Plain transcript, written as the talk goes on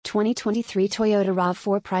2023 Toyota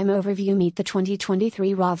RAV4 Prime Overview. Meet the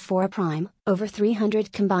 2023 RAV4 Prime, over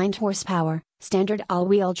 300 combined horsepower, standard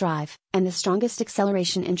all-wheel drive, and the strongest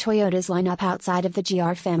acceleration in Toyota's lineup outside of the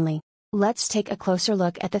GR family. Let's take a closer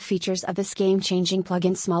look at the features of this game-changing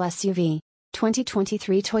plug-in small SUV.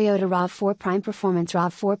 2023 Toyota RAV4 Prime Performance.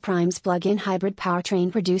 RAV4 Prime's plug-in hybrid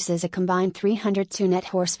powertrain produces a combined 302 net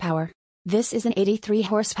horsepower. This is an 83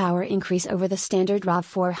 horsepower increase over the standard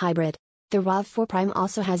RAV4 hybrid. The RAV4 Prime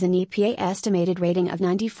also has an EPA estimated rating of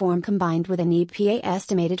 94 combined with an EPA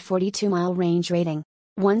estimated 42-mile range rating.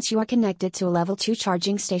 Once you are connected to a level 2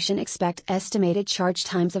 charging station, expect estimated charge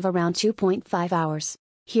times of around 2.5 hours.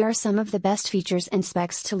 Here are some of the best features and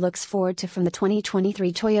specs to look forward to from the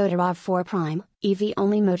 2023 Toyota RAV4 Prime.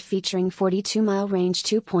 EV-only mode featuring 42-mile range,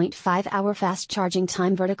 2.5-hour fast charging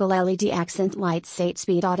time, vertical LED accent lights,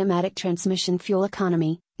 8-speed automatic transmission, fuel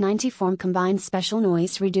economy, 94 combined, special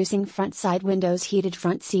noise reducing front side windows, heated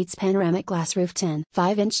front seats, panoramic glass roof,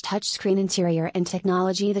 10.5-inch touchscreen interior and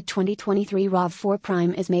technology. The 2023 RAV4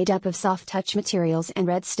 Prime is made up of soft touch materials and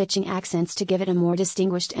red stitching accents to give it a more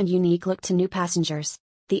distinguished and unique look to new passengers.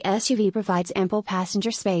 The SUV provides ample passenger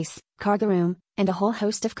space, cargo room, and a whole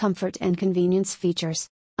host of comfort and convenience features.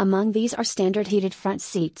 Among these are standard heated front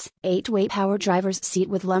seats, 8-way power driver's seat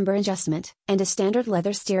with lumbar adjustment, and a standard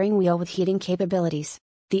leather steering wheel with heating capabilities.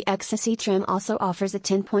 The XSE trim also offers a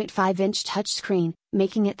 10.5-inch touchscreen,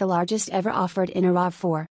 making it the largest ever offered in a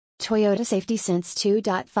RAV4. Toyota Safety Sense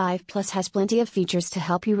 2.5 Plus has plenty of features to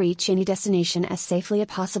help you reach any destination as safely as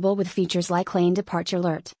possible, with features like lane departure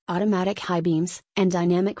alert, automatic high beams, and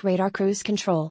dynamic radar cruise control.